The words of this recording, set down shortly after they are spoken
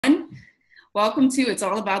Welcome to It's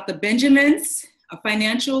All About the Benjamins, a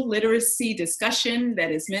financial literacy discussion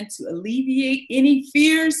that is meant to alleviate any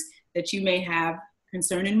fears that you may have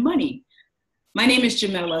concerning money. My name is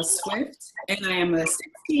Jamela Swift, and I am a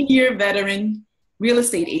 16-year veteran real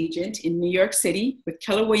estate agent in New York City with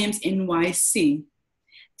Keller Williams NYC.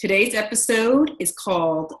 Today's episode is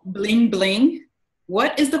called Bling Bling.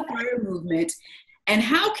 What is the FIRE movement, and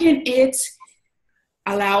how can it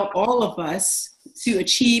allow all of us to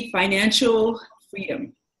achieve financial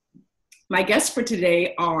freedom? My guests for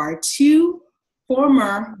today are two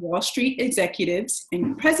former Wall Street executives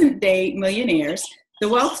and present-day millionaires, the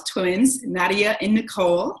Wealth twins, Nadia and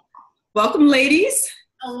Nicole. Welcome, ladies.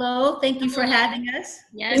 Hello, thank you for having us.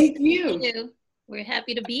 Yes, Thank you. We're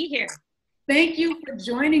happy to be here. Thank you for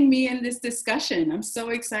joining me in this discussion. I'm so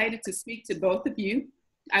excited to speak to both of you.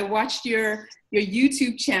 I watched your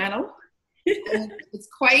YouTube channel. It's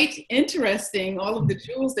quite interesting, all of the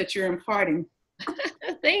jewels that you're imparting.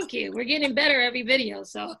 Thank you. We're getting better every video,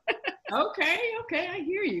 so. Okay, I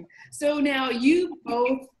hear you. So now you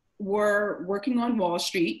both were working on Wall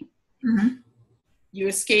Street. Mm-hmm. You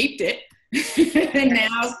escaped it. And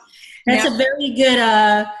That's a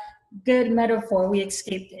very good metaphor. We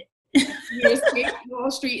escaped it. You escaped Wall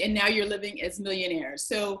Street, and now you're living as millionaires.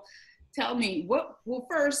 So tell me, what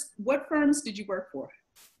firms did you work for?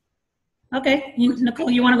 Okay, Nicole,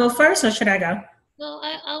 you want to go first, or should I go? Well,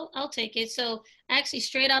 I'll take it. So actually,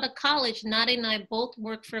 straight out of college, Nadia and I both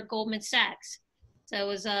worked for Goldman Sachs. So it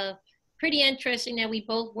was pretty interesting that we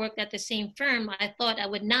both worked at the same firm. I thought I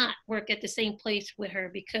would not work at the same place with her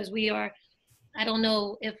because we are, I don't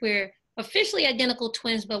know if we're officially identical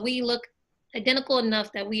twins, but we look identical enough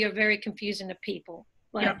that we are very confusing to people.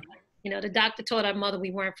 But, Yep. You know, the doctor told our mother we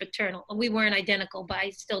weren't fraternal, and we weren't identical, but I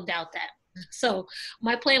still doubt that. So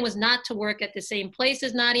my plan was not to work at the same place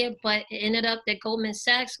as Nadia, but it ended up that Goldman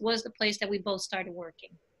Sachs was the place that we both started working.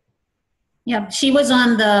 Yeah, she was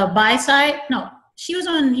on the buy side. No,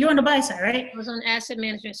 you're on the buy side, right? I was on asset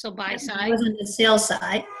management, so buy I side. was on the sales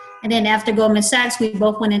side. And then after Goldman Sachs, we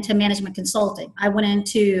both went into management consulting. I went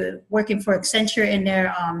into working for Accenture in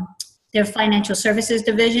their financial services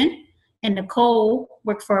division, and Nicole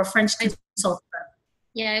worked for a French consulting firm.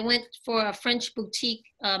 Yeah, I went for a French boutique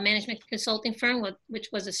management consulting firm, which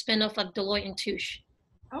was a spinoff of Deloitte and Touche.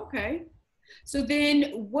 Okay. So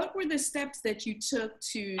then what were the steps that you took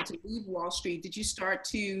to leave Wall Street? Did you start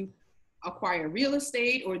to acquire real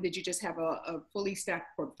estate, or did you just have a fully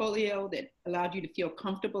stacked portfolio that allowed you to feel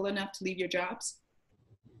comfortable enough to leave your jobs?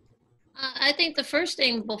 I think the first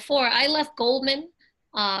thing before I left Goldman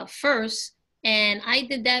first, and I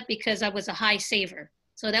did that because I was a high saver.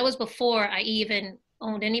 So that was before I even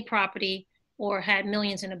owned any property or had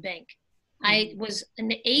millions in a bank. I was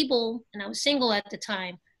able, and I was single at the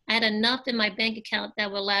time, I had enough in my bank account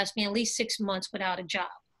that would last me at least 6 months without a job.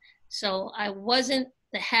 So I wasn't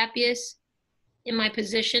the happiest in my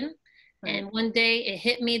position. Right. And one day it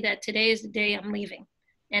hit me that today is the day I'm leaving,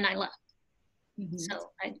 and I left. Mm-hmm. So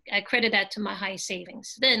I credit that to my high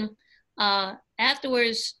savings. Then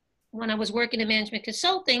afterwards, when I was working in management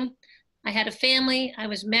consulting, I had a family, I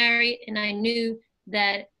was married, and I knew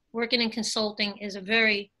that working in consulting is a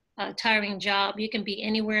very tiring job. You can be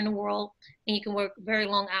anywhere in the world, and you can work very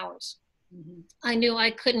long hours. Mm-hmm. I knew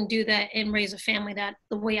I couldn't do that and raise a family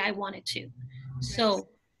the way I wanted to. Yes. So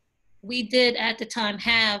we did at the time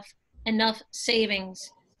have enough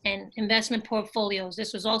savings and investment portfolios.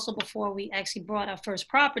 This was also before we actually bought our first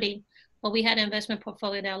property, but we had an investment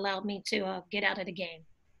portfolio that allowed me to get out of the game.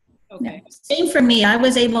 Okay. Same for me. I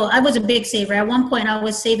was a big saver. At one point, I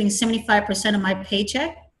was saving 75% of my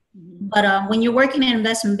paycheck. Mm-hmm. But when you're working in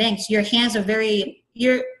investment banks, your hands are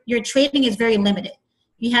your trading is very limited.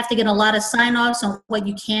 You have to get a lot of sign-offs on what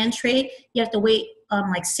you can trade. You have to wait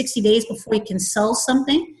like 60 days before you can sell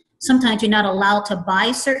something. Sometimes you're not allowed to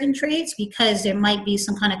buy certain trades because there might be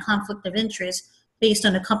some kind of conflict of interest based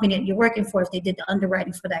on the company that you're working for if they did the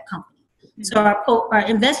underwriting for that company. So our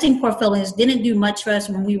investing portfolios didn't do much for us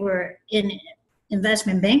when we were in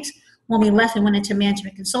investment banks. When we left and went into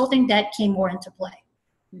management consulting, that came more into play.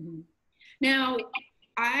 Mm-hmm. Now,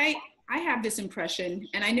 I have this impression,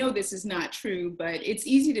 and I know this is not true, but it's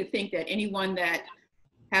easy to think that anyone that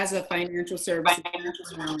has a financial service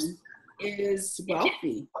background is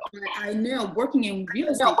wealthy. But I know working in real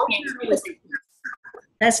estate.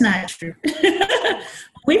 That's not true.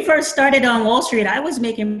 When we first started on Wall Street, I was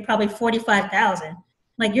making probably $45,000.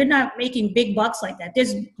 Like, you're not making big bucks like that.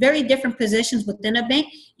 There's very different positions within a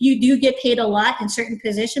bank. You do get paid a lot in certain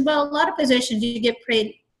positions, but a lot of positions you get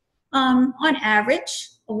paid on average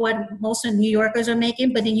what most of New Yorkers are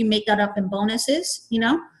making, but then you make that up in bonuses, you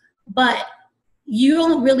know. But you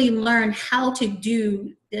don't really learn how to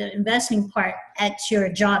do the investing part at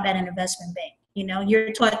your job at an investment bank. You know,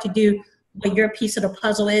 you're taught to do what your piece of the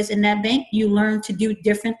puzzle is in that bank. You learn to do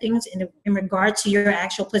different things in regard to your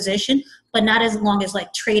actual position, but not as long as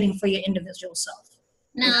like trading for your individual self.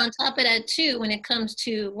 Now, on top of that, too, when it comes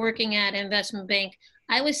to working at an investment bank,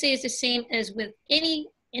 I would say it's the same as with any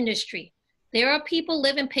industry. There are people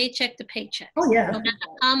living paycheck to paycheck, Oh, yeah. no matter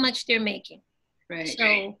how much they're making. Right.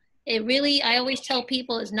 So it really, I always tell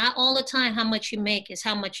people, it's not all the time how much you make, is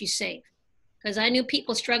how much you save. Because I knew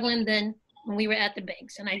people struggling then when we were at the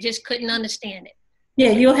banks, and I just couldn't understand it. Yeah,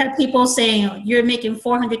 you'll have people saying you're making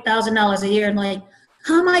 $400,000 a year, and like,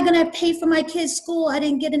 how am I going to pay for my kids' school? I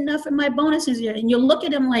didn't get enough in my bonuses here. And you look at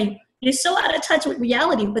them like you're so out of touch with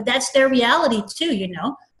reality, but that's their reality too, you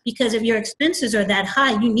know, because if your expenses are that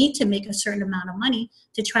high, you need to make a certain amount of money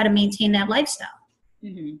to try to maintain that lifestyle.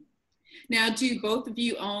 Mm-hmm. Now, do both of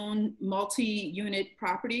you own multi-unit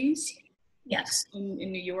properties? Yes. In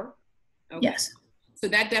New York? Okay. Yes. So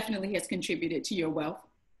that definitely has contributed to your wealth.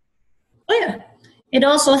 Oh, yeah. It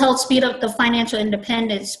also helps speed up the financial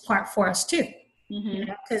independence part for us too. Mm-hmm. You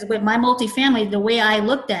know, because with my multifamily, the way I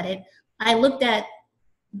looked at it, I looked at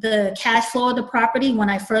the cash flow of the property when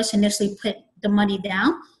I first initially put the money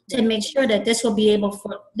down to make sure that this will be able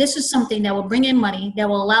for, this is something that will bring in money that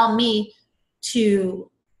will allow me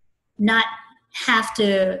to not have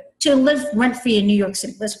to live rent-free in New York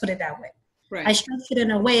City. Let's put it that way. Right. I structured it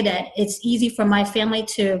in a way that it's easy for my family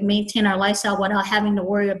to maintain our lifestyle without having to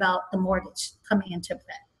worry about the mortgage coming into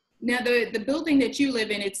play. Now, the building that you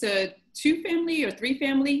live in, it's a 2-family or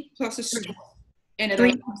 3-family plus a store? And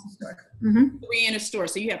Three plus a store. Mm-hmm. 3 in a store.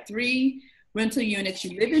 So you have 3 rental units.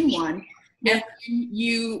 You live in one. Yep. And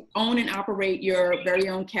you own and operate your very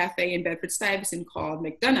own cafe in Bedford-Stuyvesant called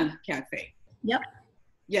McDonough Cafe. Yep.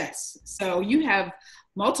 Yes. So you have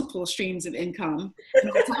multiple streams of income.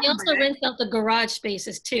 We also rent out the garage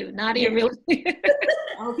spaces too, not even really.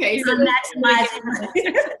 Okay. So I'm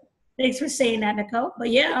maximizing. Thanks for saying that, Nicole. But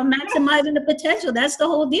yeah, I'm maximizing the potential. That's the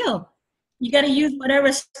whole deal. You got to use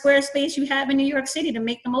whatever square space you have in New York City to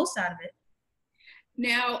make the most out of it.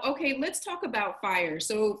 Now, okay, let's talk about FIRE.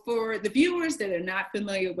 So for the viewers that are not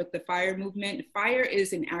familiar with the FIRE movement, FIRE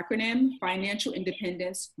is an acronym, Financial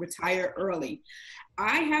Independence, Retire Early.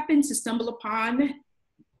 I happened to stumble upon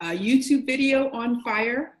a YouTube video on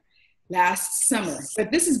FIRE last summer, but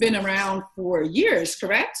this has been around for years,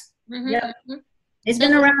 correct? Mm-hmm. Yeah. It's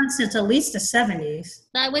been around since at least the 70s.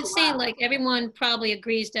 I would say like everyone probably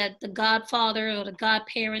agrees that the godfather or the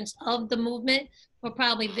godparents of the movement were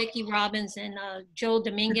probably Vicki Robbins and Joe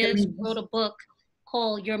Dominguez, who wrote a book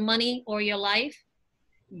called Your Money or Your Life.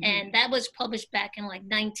 Mm-hmm. And that was published back in like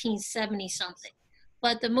 1970 something.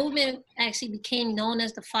 But the movement actually became known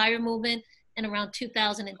as the FIRE movement in around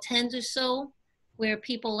 2010s or so, where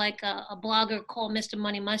people like a blogger called Mr.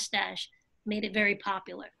 Money Mustache made it very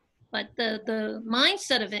popular. But the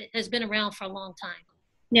mindset of it has been around for a long time.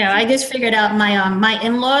 Yeah, I just figured out my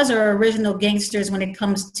in-laws are original gangsters when it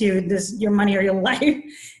comes to this Your Money or Your Life.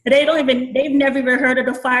 They've never even heard of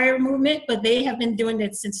the FIRE movement, but they have been doing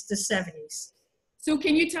it since the 70s. So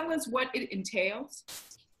can you tell us what it entails?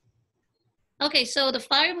 Okay, so the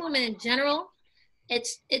FIRE movement in general,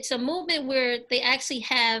 it's a movement where they actually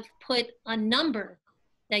have put a number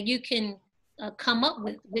that you can come up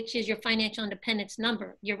with, which is your financial independence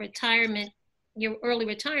number, your early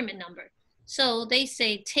retirement number. So they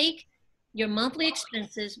say take your monthly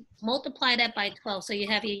expenses, multiply that by 12, so you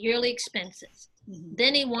have your yearly expenses. Mm-hmm.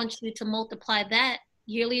 Then they want you to multiply that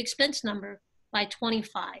yearly expense number by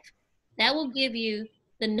 25. That will give you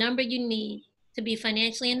the number you need to be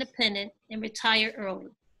financially independent and retire early,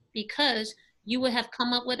 because you would have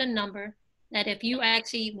come up with a number that if you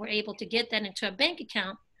actually were able to get that into a bank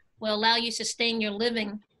account, will allow you to sustain your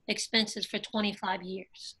living expenses for 25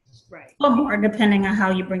 years. Right. Or more, depending on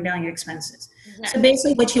how you bring down your expenses. Exactly. So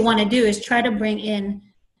basically what you want to do is try to bring in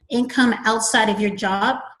income outside of your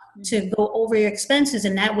job to go over your expenses,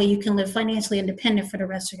 and that way you can live financially independent for the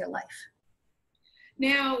rest of your life.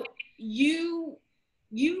 Now, you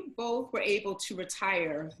both were able to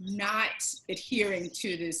retire not adhering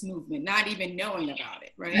to this movement, not even knowing about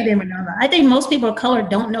it, right? I didn't even know that. I think most people of color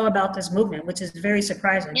don't know about this movement, which is very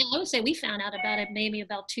surprising. Yeah, I would say we found out about it maybe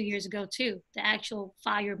about 2 years ago too, the actual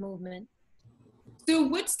FIRE movement. So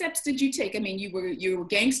what steps did you take? I mean, you were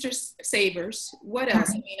gangster savers. What else?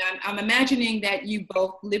 I mean, I'm imagining that you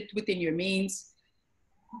both lived within your means.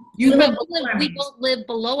 We both lived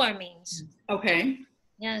below our means. Okay.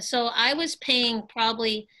 Yeah, so I was paying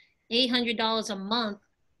probably $800 a month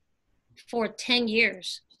for 10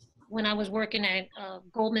 years when I was working at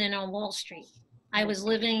Goldman and on Wall Street. I was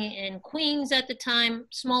living in Queens at the time,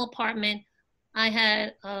 small apartment. I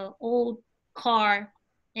had an old car.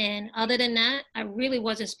 And other than that, I really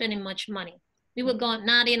wasn't spending much money. We would go,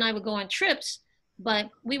 Nadia and I would go on trips, but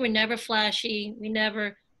we were never flashy. We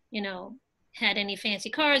never, had any fancy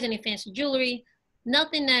cars, any fancy jewelry,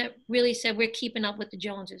 nothing that really said we're keeping up with the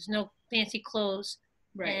Joneses, no fancy clothes.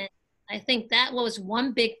 Right. And I think that was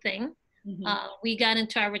one big thing. We got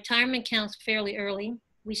into our retirement accounts fairly early.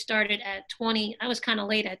 We started at 20. I was kind of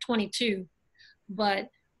late at 22, but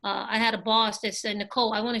I had a boss that said,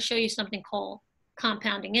 Nicole, I want to show you something called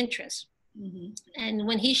compounding interest. And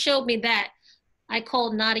when he showed me that, I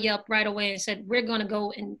called Nadia up right away and said, we're going to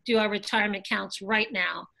go and do our retirement accounts right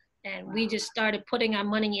now. And we just started putting our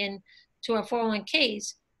money in to our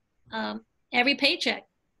 401ks every paycheck.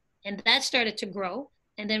 And that started to grow.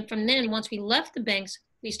 And then from then, once we left the banks,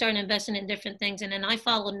 we started investing in different things. And then I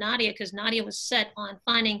followed Nadia because Nadia was set on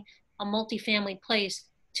finding a multifamily place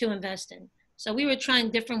to invest in. So we were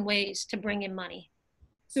trying different ways to bring in money.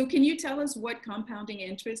 So can you tell us what compounding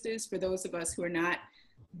interest is for those of us who are not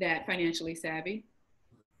that financially savvy?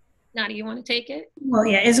 Nadia, you want to take it? Well,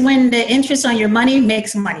 yeah, it's when the interest on your money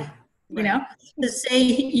makes money. You know, so say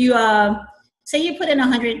you put in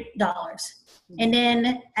 $100, and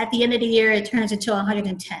then at the end of the year it turns into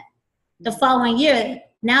 110. The following year,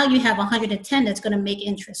 now you have 110 that's going to make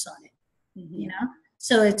interest on it. You know,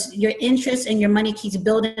 so it's your interest and your money keeps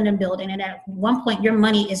building and building, and at one point your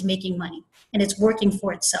money is making money and it's working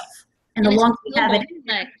for itself. And the longer you have it,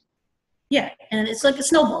 and it's like a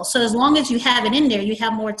snowball. So as long as you have it in there, you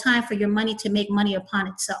have more time for your money to make money upon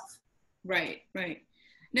itself. Right.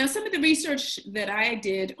 Now, some of the research that I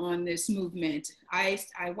did on this movement, I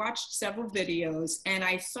watched several videos and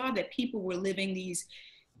I saw that people were living these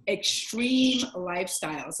extreme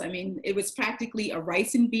lifestyles. I mean, it was practically a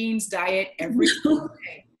rice and beans diet every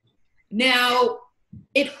day. Now,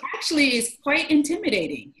 it actually is quite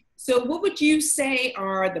intimidating. So what would you say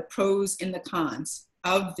are the pros and the cons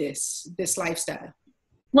of this lifestyle?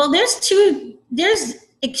 Well, there's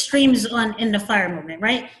extremes in the FIRE movement,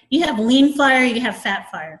 right? You have lean FIRE, you have fat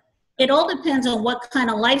FIRE. It all depends on what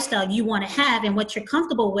kind of lifestyle you want to have and what you're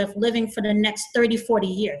comfortable with living for the next 30, 40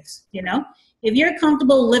 years, If you're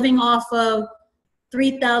comfortable living off of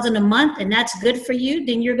 $3,000 a month and that's good for you,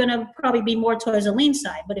 then you're going to probably be more towards the lean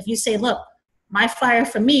side. But if you say, look, my FIRE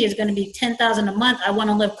for me is going to be $10,000 a month. I want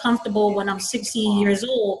to live comfortable when I'm 60 years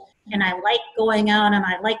old and I like going out and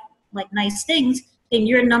I like nice things, then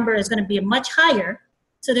your number is going to be much higher.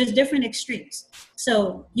 So there's different extremes.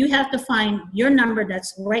 So you have to find your number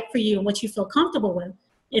that's right for you and what you feel comfortable with.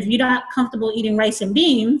 If you're not comfortable eating rice and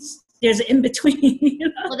beans, there's an in-between.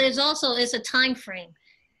 Well, it's a time frame.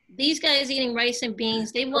 These guys eating rice and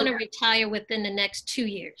beans, they want to retire within the next 2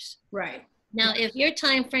 years. Right. Now, if your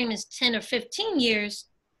time frame is 10 or 15 years,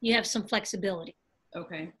 you have some flexibility.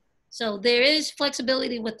 Okay. So there is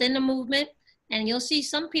flexibility within the movement, and you'll see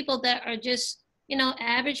some people that are just,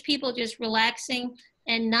 average people just relaxing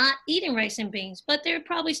and not eating rice and beans, but they're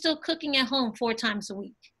probably still cooking at home 4 times a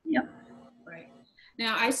week. Yep. Right.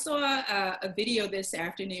 Now, I saw a video this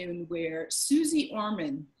afternoon where Susie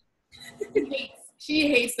Orman, she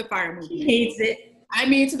hates the FIRE movement. She hates it. I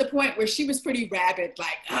mean, to the point where she was pretty rabid,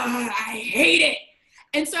 like, I hate it.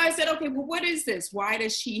 And so I said, okay, well, what is this? Why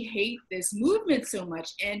does she hate this movement so much?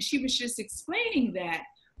 And she was just explaining that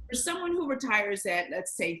for someone who retires at,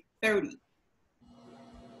 let's say, 30,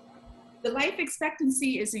 the life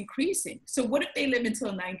expectancy is increasing. So what if they live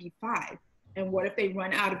until 95? And what if they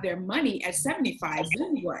run out of their money at 75?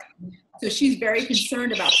 Then what? So she's very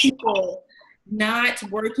concerned about people not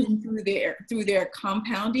working through their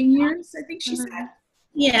compounding years, I think she said.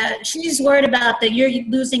 Yeah, she's worried about that you're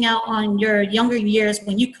losing out on your younger years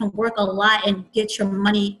when you can work a lot and get your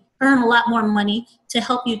money, earn a lot more money to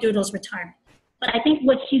help you through those retirement. But I think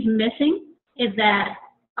what she's missing is that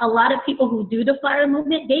a lot of people who do the FIRE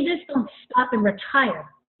movement, they just don't stop and retire.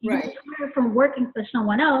 You retire from working for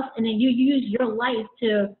someone else, and then you use your life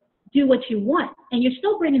to do what you want. And you're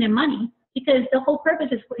still bringing in money because the whole purpose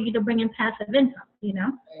is for you to bring in passive income,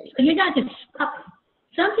 So you're not just stopping.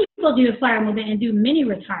 Some people do the FIRE movement and do mini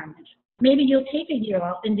retirements. Maybe you'll take a year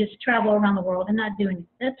off and just travel around the world and not doing it.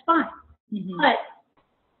 That's fine. But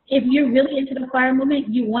if you're really into the FIRE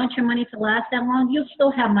movement, you want your money to last that long, you'll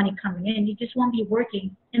still have money coming in. You just won't be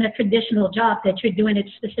working in a traditional job that you're doing it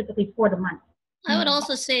specifically for the money. I would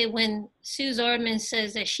also say when Suze Orman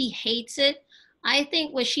says that she hates it, I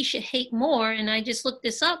think what she should hate more, and I just looked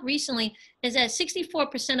this up recently, is that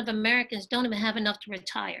 64% of Americans don't even have enough to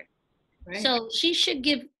retire. Right. So she should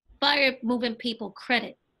give FIRE movement people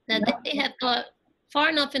credit that they have thought far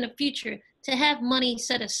enough in the future to have money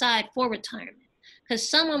set aside for retirement. Because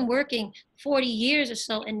someone working 40 years or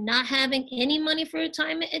so and not having any money for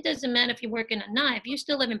retirement, it doesn't matter if you're working or not. If you're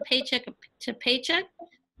still living paycheck to paycheck,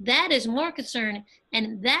 that is more concerning.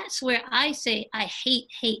 And that's where I say I hate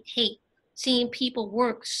seeing people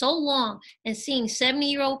work so long and seeing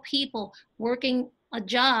 70-year-old people working a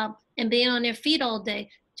job and being on their feet all day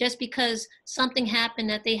just because something happened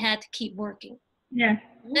that they had to keep working. Yeah.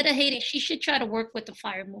 Instead of hating, she should try to work with the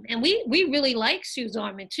fire movement. And we really like Sue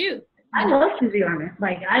Zarman too. I love Susie Orman.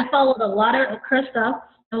 Like, I followed a lot of her stuff.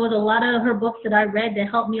 There was a lot of her books that I read that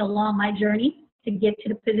helped me along my journey to get to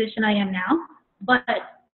the position I am now. But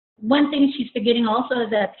one thing she's forgetting also is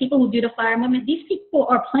that people who do the fire movement, these people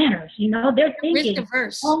are planners, you know, they're thinking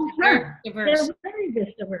long term. They're very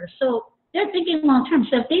risk diverse. So they're thinking long term.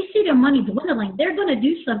 So if they see their money dwindling, they're going to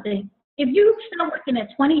do something. If you start working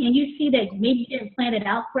at 20 and you see that maybe you didn't plan it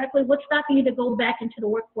out correctly, what's stopping you to go back into the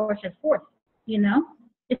workforce at 40? You know,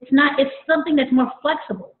 it's something that's more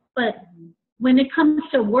flexible. But when it comes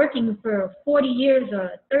to working for 40 years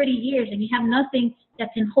or 30 years and you have nothing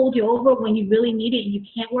that can hold you over when you really need it and you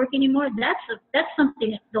can't work anymore, that's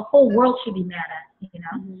something the whole world should be mad at, you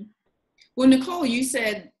know? Mm-hmm. Well, Nicole, you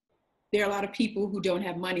said there are a lot of people who don't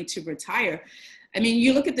have money to retire. I mean,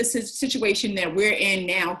 you look at the situation that we're in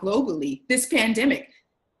now globally, this pandemic,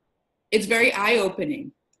 it's very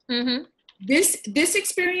eye-opening. Mm-hmm. This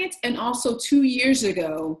experience, and also 2 years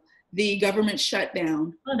ago, the government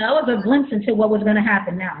shutdown. Well, that was a glimpse into what was going to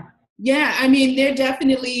happen now. Yeah, I mean, they're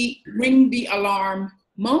definitely ring the alarm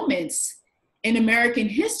moments in American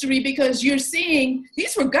history, because you're seeing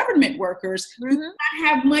these were government workers who did not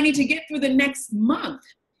have money to get through the next month.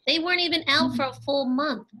 They weren't even out for a full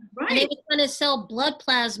month. Right. And they were trying to sell blood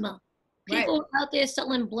plasma. People Right. were out there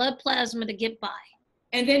selling blood plasma to get by.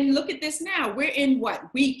 And then look at this now. We're in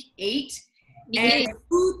what, week 8? And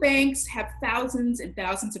food banks have thousands and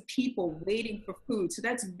thousands of people waiting for food. So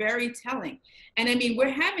that's very telling. And I mean, we're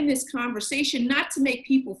having this conversation not to make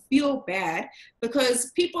people feel bad, because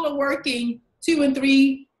people are working 2 and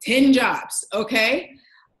 3, 10 jobs, okay?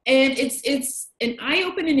 And it's an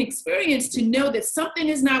eye-opening experience to know that something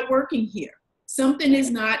is not working here. Something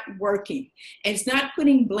is not working. And it's not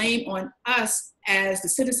putting blame on us as the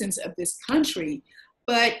citizens of this country,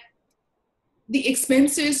 but the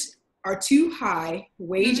expenses are too high,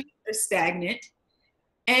 wages are stagnant,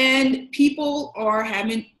 and people are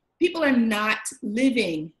not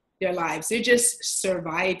living their lives. They're just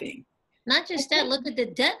surviving. Not just that, look at the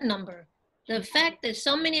debt number. The fact that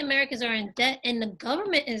so many Americans are in debt and the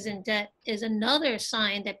government is in debt is another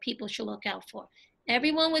sign that people should look out for.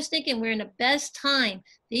 Everyone was thinking we're in the best time.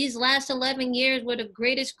 These last 11 years were the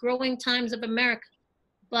greatest growing times of America.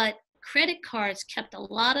 But credit cards kept a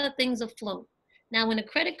lot of things afloat. Now, when the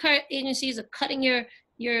credit card agencies are cutting your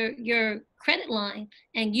credit line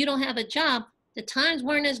and you don't have a job, the times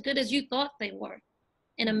weren't as good as you thought they were.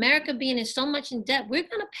 And America being in so much in debt, we're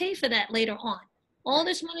going to pay for that later on. All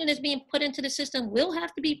this money that's being put into the system will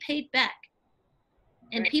have to be paid back.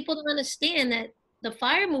 And people don't understand that the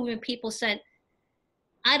fire movement people said,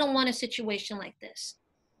 I don't want a situation like this.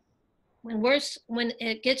 When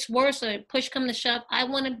it gets worse or push come to shove, I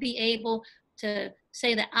want to be able to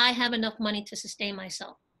say that I have enough money to sustain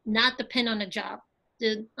myself, not depend on a job.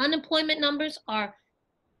 The unemployment numbers are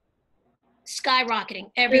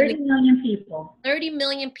skyrocketing every 30 week. million people. 30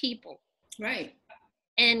 million people. Right.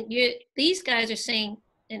 And these guys are saying,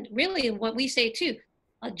 and really what we say too,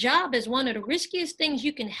 a job is one of the riskiest things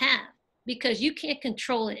you can have because you can't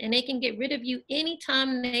control it and they can get rid of you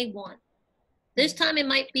anytime they want. This time it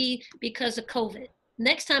might be because of COVID.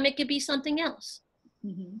 Next time it could be something else.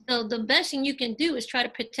 Mm-hmm. So the best thing you can do is try to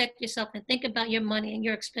protect yourself and think about your money and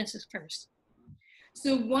your expenses first.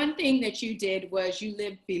 So one thing that you did was you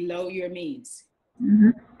lived below your means. Mm-hmm.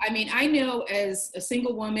 I mean, I know as a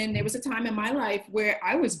single woman, there was a time in my life where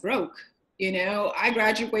I was broke. You know, I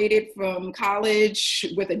graduated from college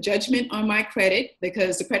with a judgment on my credit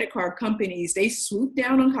because the credit card companies, they swoop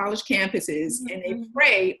down on college campuses and they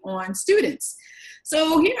prey on students.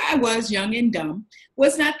 So here I was, young and dumb,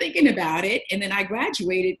 was not thinking about it. And then I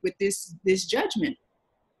graduated with this judgment.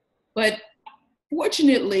 But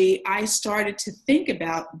fortunately, I started to think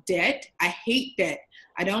about debt. I hate debt.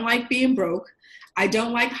 I don't like being broke. I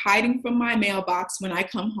don't like hiding from my mailbox when I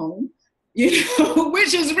come home, you know,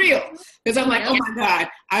 which is real. Because I'm like, oh my God,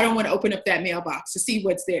 I don't want to open up that mailbox to see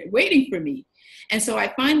what's there waiting for me. And so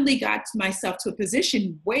I finally got myself to a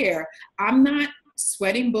position where I'm not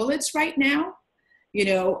sweating bullets right now. You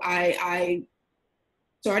know, I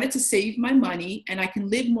started to save my money and I can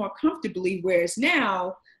live more comfortably, whereas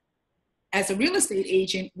now, as a real estate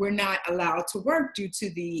agent, we're not allowed to work due to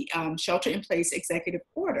the shelter-in-place executive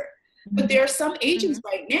order. But there are some agents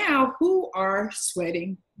right now who are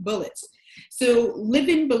sweating bullets. So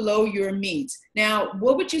living below your means. Now,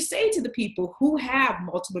 what would you say to the people who have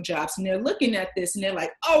multiple jobs and they're looking at this and they're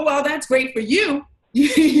like, oh, well, that's great for you.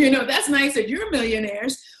 That's nice that you're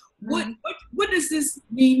millionaires. What does this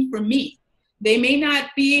mean for me? They may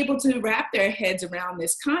not be able to wrap their heads around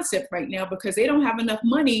this concept right now because they don't have enough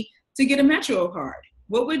money to get a Metro card.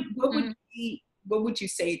 What would you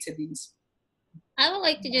say to these? I would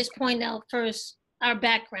like to just point out first our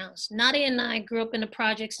backgrounds. Nadia and I grew up in the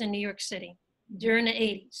projects in New York City during the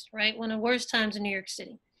 80s, right? One of the worst times in New York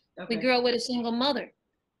City. Okay. We grew up with a single mother.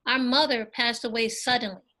 Our mother passed away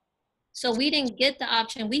suddenly. So we didn't get the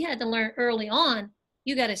option. We had to learn early on,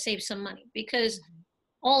 you got to save some money because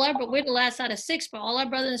we're the last out of 6, but all our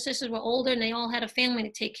brothers and sisters were older and they all had a family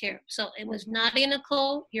to take care of. So it was Nadia and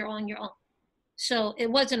Nicole, you're on your own. So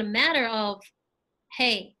it wasn't a matter of,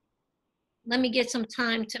 hey, let me get some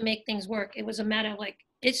time to make things work. It was a matter of like,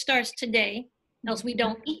 it starts today, else we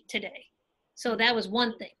don't eat today. So that was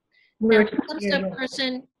one thing. Now, when it comes to a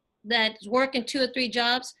person that's working 2 or 3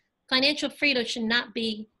 jobs, financial freedom should not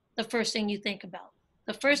be the first thing you think about.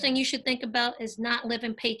 The first thing you should think about is not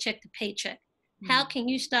living paycheck to paycheck. How can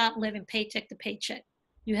you stop living paycheck to paycheck?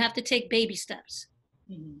 You have to take baby steps.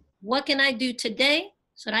 What can I do today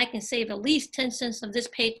so that I can save at least 10 cents of this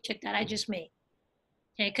paycheck that I just made?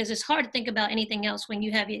 Okay, because it's hard to think about anything else when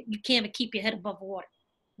you can't even keep your head above water.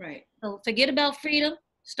 Right. So forget about freedom.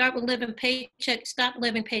 Start with living paycheck. Stop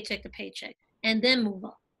living paycheck to paycheck, and then move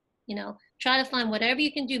up. Try to find whatever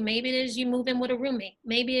you can do. Maybe it is you move in with a roommate.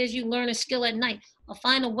 Maybe it is you learn a skill at night, or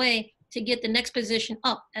find a way to get the next position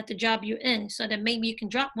up at the job you're in, so that maybe you can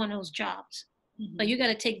drop one of those jobs. But you got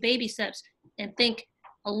to take baby steps and think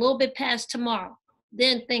a little bit past tomorrow.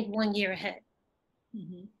 Then think 1 year ahead.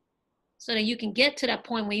 So that you can get to that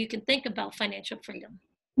point where you can think about financial freedom.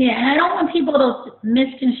 Yeah, and I don't want people to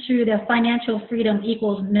misconstrue that financial freedom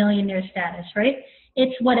equals millionaire status, right?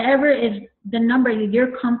 It's whatever is the number that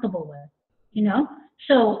you're comfortable with,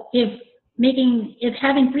 So if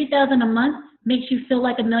having $3,000 a month makes you feel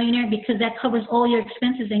like a millionaire because that covers all your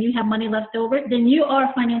expenses and you have money left over, then you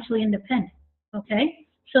are financially independent, okay?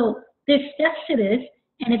 So there's steps to this,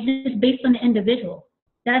 and it's just based on the individual.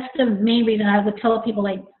 That's the main reason I would tell people,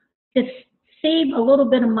 like, just save a little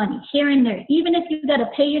bit of money here and there. Even if you got to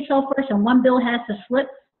pay yourself first and one bill has to slip,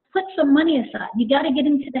 put some money aside. You got to get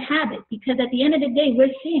into the habit, because at the end of the day,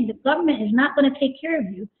 we're seeing the government is not going to take care of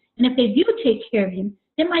you. And if they do take care of you,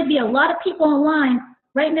 there might be a lot of people in line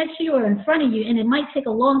right next to you or in front of you, and it might take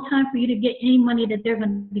a long time for you to get any money that they're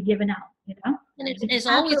going to be giving out, And it's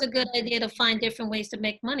always a good idea to find different ways to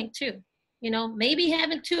make money too. Maybe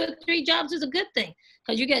having 2 or 3 jobs is a good thing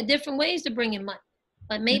because you got different ways to bring in money.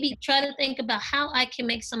 But maybe try to think about how I can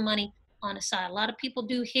make some money on the side. A lot of people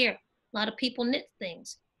do hair. A lot of people knit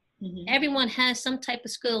things. Everyone has some type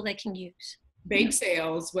of skill they can use. Bake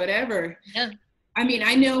sales, whatever. Yeah. I mean,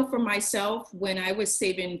 I know for myself, when I was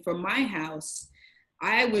saving for my house,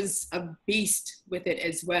 I was a beast with it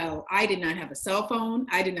as well. I did not have a cell phone.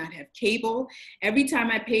 I did not have cable. Every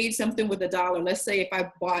time I paid something with $1, let's say if I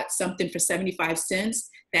bought something for 75 cents,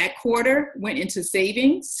 that quarter went into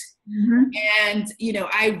savings. And,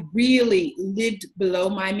 I really lived below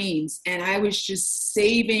my means, and I was just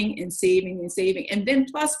saving and saving and saving. And then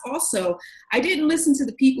plus also, I didn't listen to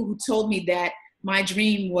the people who told me that my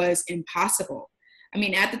dream was impossible. I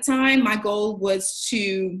mean, at the time, my goal was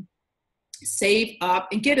to save up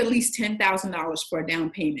and get at least $10,000 for a down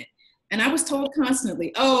payment. And I was told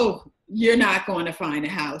constantly, oh, you're not going to find a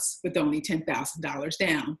house with only $10,000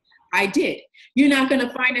 down. I did. You're not going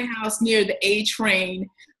to find a house near the A train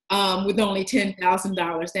with only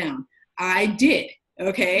 $10,000 down. I did,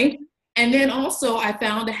 okay? And then also I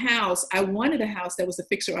found a house. I wanted a house that was a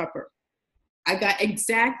fixer-upper. I got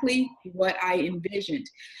exactly what I envisioned.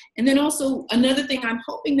 And then also another thing I'm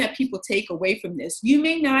hoping that people take away from this, you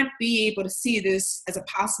may not be able to see this as a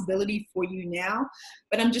possibility for you now,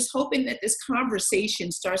 but I'm just hoping that this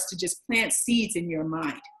conversation starts to just plant seeds in your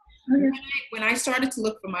mind. When I started to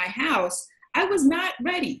look for my house, I was not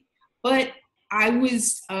ready, but I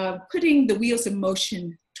was putting the wheels in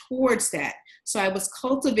motion towards that. So I was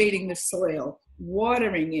cultivating the soil,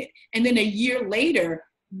 watering it. And then a year later,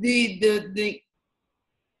 the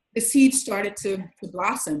seeds started to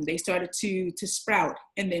blossom. They started to sprout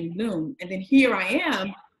and then bloom. And then here I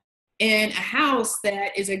am in a house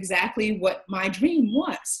that is exactly what my dream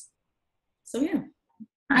was. So yeah.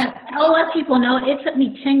 I'll let people know it took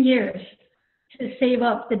me 10 years to save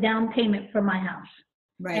up the down payment for my house.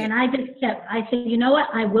 Right. And I said, you know what?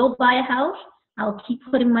 I will buy a house. I'll keep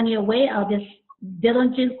putting money away. I'll just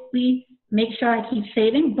diligently make sure I keep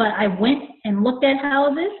saving. But I went and looked at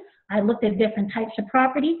houses. I looked at different types of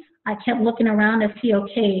property. I kept looking around to see,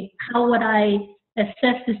 okay, how would I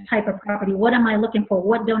assess this type of property? What am I looking for?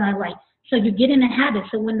 What don't I like? So you get in a habit.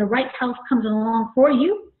 So when the right house comes along for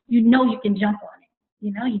you, you know you can jump on it.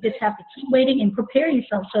 You know, you just have to keep waiting and prepare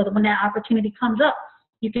yourself so that when that opportunity comes up,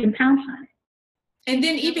 you can pounce on it. And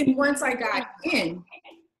then even once I got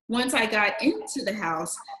into the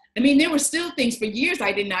house, I mean, there were still things. For years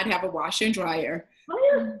I did not have a washer and dryer.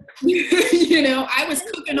 Oh, You know, I was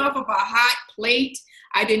cooking off of a hot plate.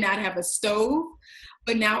 I did not have a stove,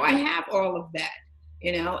 but now I have all of that,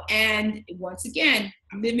 you know, and once again,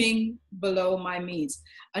 living below my means.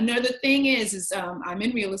 Another thing is I'm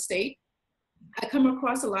in real estate. I come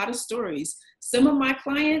across a lot of stories. Some of my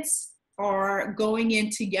clients are going in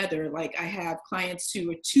together. Like I have clients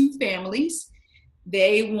who are two families.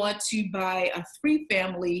 They want to buy a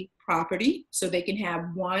 3-family property so they can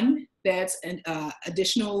have one that's an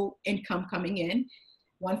additional income coming in.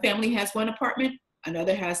 One family has one apartment,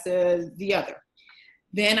 another has the other.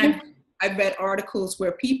 Then I've read articles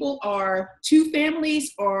where two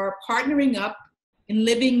families are partnering up and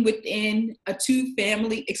living within a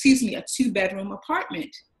 2-bedroom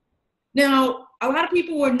apartment. Now, a lot of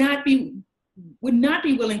people would not be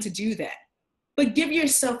willing to do that, but give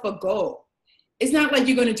yourself a goal. It's not like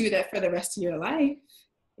you're going to do that for the rest of your life,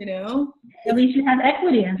 you know? at least you have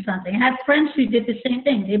equity in something. I had friends who did the same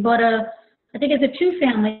thing. They bought I think it's a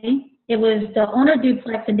 2-family. It was the owner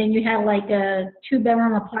duplex, and then you had like a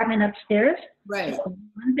 2-bedroom apartment upstairs. Right. So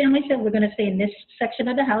one family said, we're going to stay in this section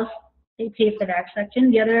of the house. They paid for that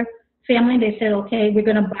section. The other family, they said, okay, we're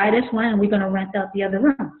going to buy this one and we're going to rent out the other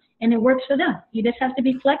room. And it works for them. You just have to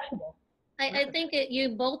be flexible. I think you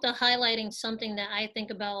both are highlighting something that I think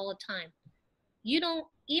about all the time.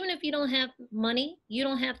 Even if you don't have money, you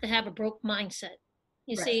don't have to have a broke mindset.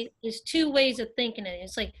 You Right. see, there's 2 ways of thinking it.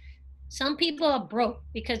 It's like some people are broke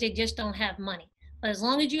because they just don't have money. But as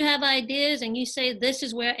long as you have ideas and you say this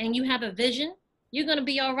is where, and you have a vision, you're going to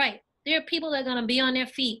be all right. There are people that are going to be on their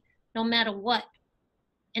feet no matter what.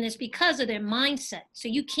 And it's because of their mindset. So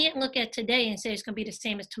you can't look at today and say it's going to be the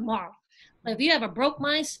same as tomorrow. But if you have a broke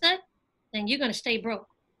mindset, then you're going to stay broke.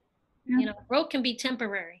 Yeah. You know, broke can be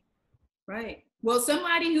temporary. Right. Well,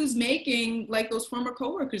 somebody who's making, like those former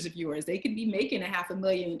coworkers of yours, they could be making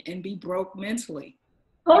 $500,000 and be broke mentally.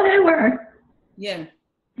 Oh, they were. Yeah.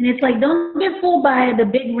 And it's like, don't get fooled by the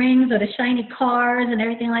big rings or the shiny cars and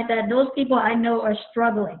everything like that. Those people I know are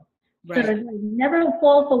struggling. Right. So it's like, never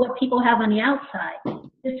fall for what people have on the outside.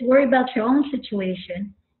 Just worry about your own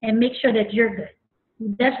situation and make sure that you're good.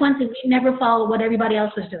 That's one thing. We never follow what everybody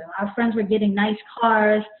else was doing. Our friends were getting nice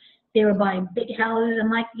cars. They were buying big houses. I'm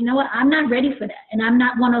like, you know what? I'm not ready for that. And I'm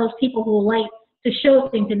not one of those people who like to show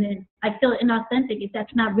things, and then I feel inauthentic if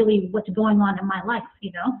that's not really what's going on in my life,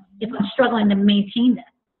 you know, if I'm struggling to maintain that.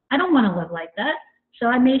 I don't want to live like that. So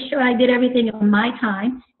I made sure I did everything in my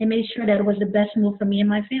time and made sure that it was the best move for me and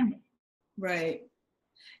my family. Right.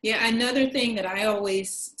 Yeah. Another thing that I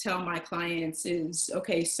always tell my clients is,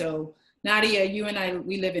 okay, so Nadia, you and I,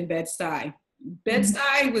 we live in Bed-Stuy.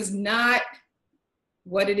 Bed-Stuy was not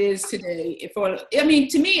what it is today. I mean,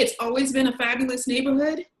 to me, it's always been a fabulous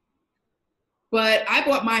neighborhood. But I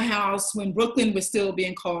bought my house when Brooklyn was still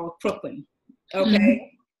being called Brooklyn. Okay.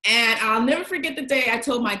 Mm-hmm. And I'll never forget the day I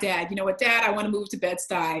told my dad, you know what, Dad, I want to move to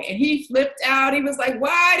Bed-Stuy. And he flipped out. He was like,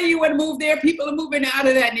 why do you want to move there? People are moving out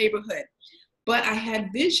of that neighborhood. But I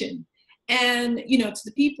had vision. And, you know, to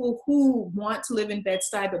the people who want to live in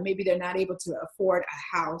Bed-Stuy, but maybe they're not able to afford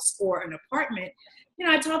a house or an apartment, you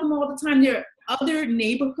know, I tell them all the time, there are other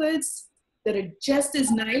neighborhoods that are just as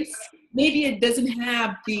nice. Maybe it doesn't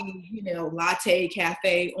have the, you know, latte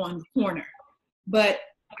cafe on the corner, but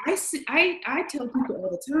I tell people all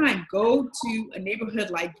the time, go to a neighborhood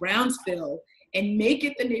like Brownsville and make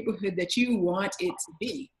it the neighborhood that you want it to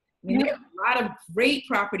be. I mean, there are a lot of great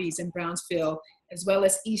properties in Brownsville, as well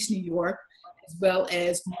as East New York, as well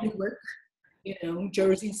as Newark, you know,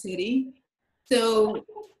 Jersey City. So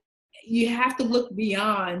you have to look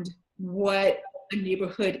beyond what a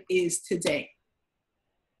neighborhood is today.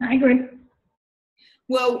 I agree.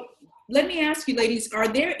 Well, let me ask you, ladies, are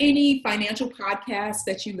there any financial podcasts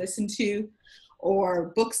that you listen to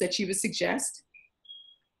or books that you would suggest?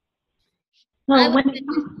 Well,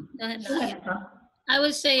 I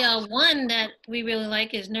would say one that we really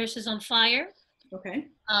like is Nurses on Fire. Okay.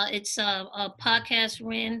 It's a podcast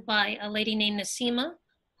ran by a lady named Nasima,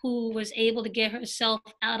 who was able to get herself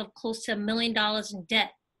out of close to $1 million in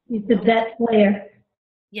debt. She's the best player.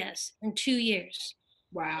 Yes, in 2 years.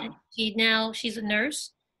 Wow. And she's a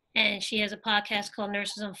nurse, and she has a podcast called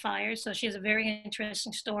Nurses on Fire. So she has a very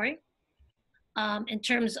interesting story. in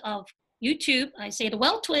terms of YouTube, I say the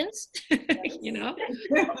Well Twins, you know.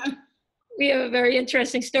 We have a very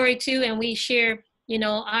interesting story too, and we share, you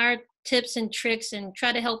know, our tips and tricks and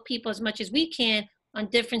try to help people as much as we can on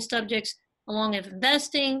different subjects along with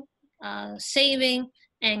investing, saving,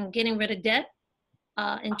 and getting rid of debt.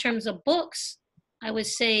 In terms of books, I would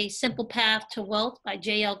say Simple Path to Wealth by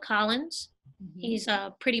J.L. Collins. Mm-hmm. He's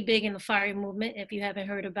pretty big in the FIRE movement, if you haven't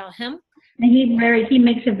heard about him. And he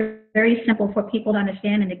makes it very simple for people to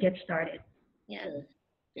understand and to get started. Yeah.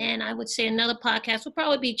 And I would say another podcast would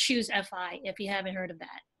probably be Choose FI, if you haven't heard of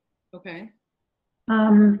that. Okay.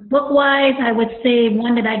 Book-wise, I would say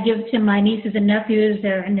one that I give to my nieces and nephews.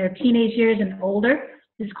 They're in their teenage years and older.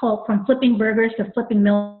 It's called From Flipping Burgers to Flipping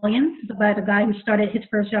Millions. It's about a guy who started his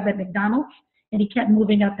first job at McDonald's, and he kept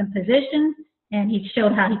moving up in position, and he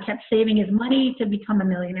showed how he kept saving his money to become a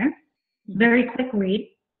millionaire. Very quick read.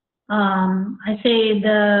 I say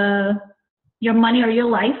Your Money or Your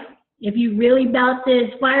Life. If you really about this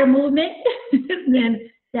FIRE movement, then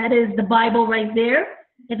that is the Bible right there.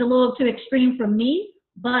 It's a little too extreme for me,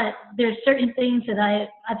 but there's certain things that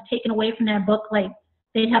I've taken away from that book. Like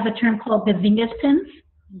they have a term called Bazinga's pins,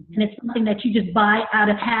 and it's something that you just buy out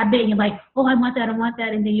of habit, and you're like, oh, I want that,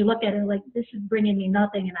 and then you look at it like, this is bringing me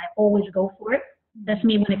nothing, and I always go for it. That's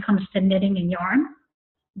me when it comes to knitting and yarn.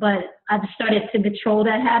 But I've started to control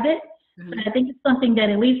that habit. But I think it's something that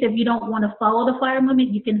at least if you don't want to follow the FIRE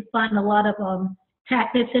movement, you can find a lot of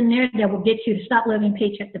tactics in there that will get you to stop living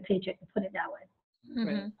paycheck to paycheck, to put it that way.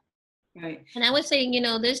 Mm-hmm. Right. And I would say, you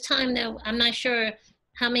know, this time that I'm not sure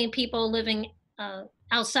how many people are living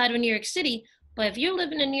outside of New York City, but if you're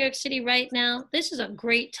living in New York City right now, this is a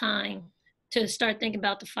great time to start thinking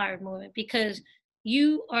about the FIRE movement, because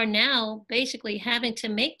you are now basically having to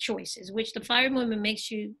make choices, which the FIRE movement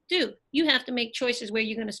makes you do. You have to make choices where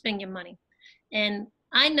you're going to spend your money. And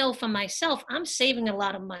I know for myself, I'm saving a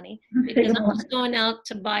lot of money because I'm just going out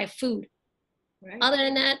to buy food. Right. Other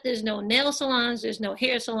than that, there's no nail salons, there's no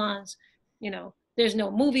hair salons, you know, there's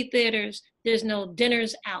no movie theaters, there's no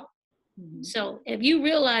dinners out. Mm-hmm. So if you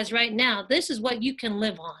realize right now, this is what you can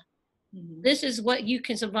live on. Mm-hmm. This is what you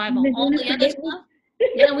can survive on. All the other stuff.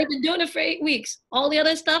 Yeah, we've been doing it for 8 weeks. All the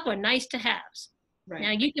other stuff are nice to haves. Right. Now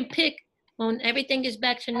you can pick when everything gets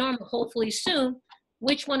back to normal, hopefully soon,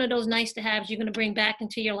 which one of those nice to haves you're going to bring back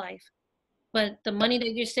into your life. But the money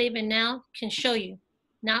that you're saving now can show you.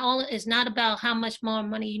 It's not about how much more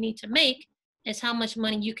money you need to make, it's how much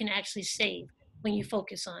money you can actually save when you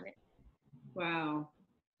focus on it. Wow.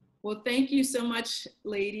 Well, thank you so much,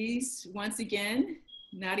 ladies. Once again,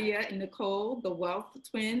 Nadia and Nicole, the Wealth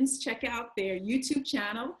Twins. Check out their YouTube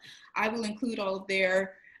channel. I will include all of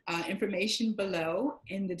their information below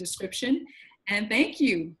in the description. And thank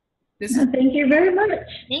you. Thank you very much.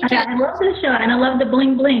 I love this show, and I love the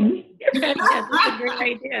bling bling. Yeah, that's a great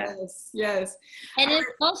idea. Yes. And it's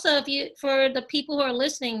also, for the people who are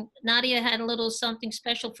listening, Nadia had a little something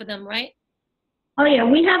special for them, right? Oh yeah,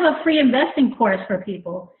 we have a free investing course for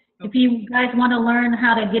people. If you guys want to learn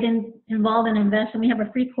how to get involved in investing, we have a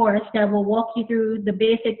free course that will walk you through the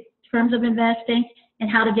basic terms of investing and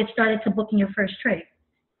how to get started to booking your first trade.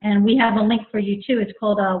 And we have a link for you too. It's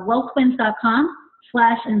called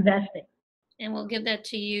wealthtwins.com/investing. And we'll give that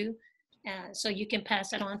to you so you can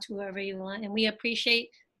pass that on to whoever you want. And we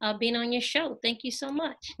appreciate being on your show. Thank you so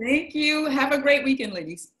much. Thank you. Have a great weekend,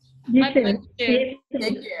 ladies. You too. Take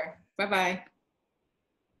care. Bye-bye.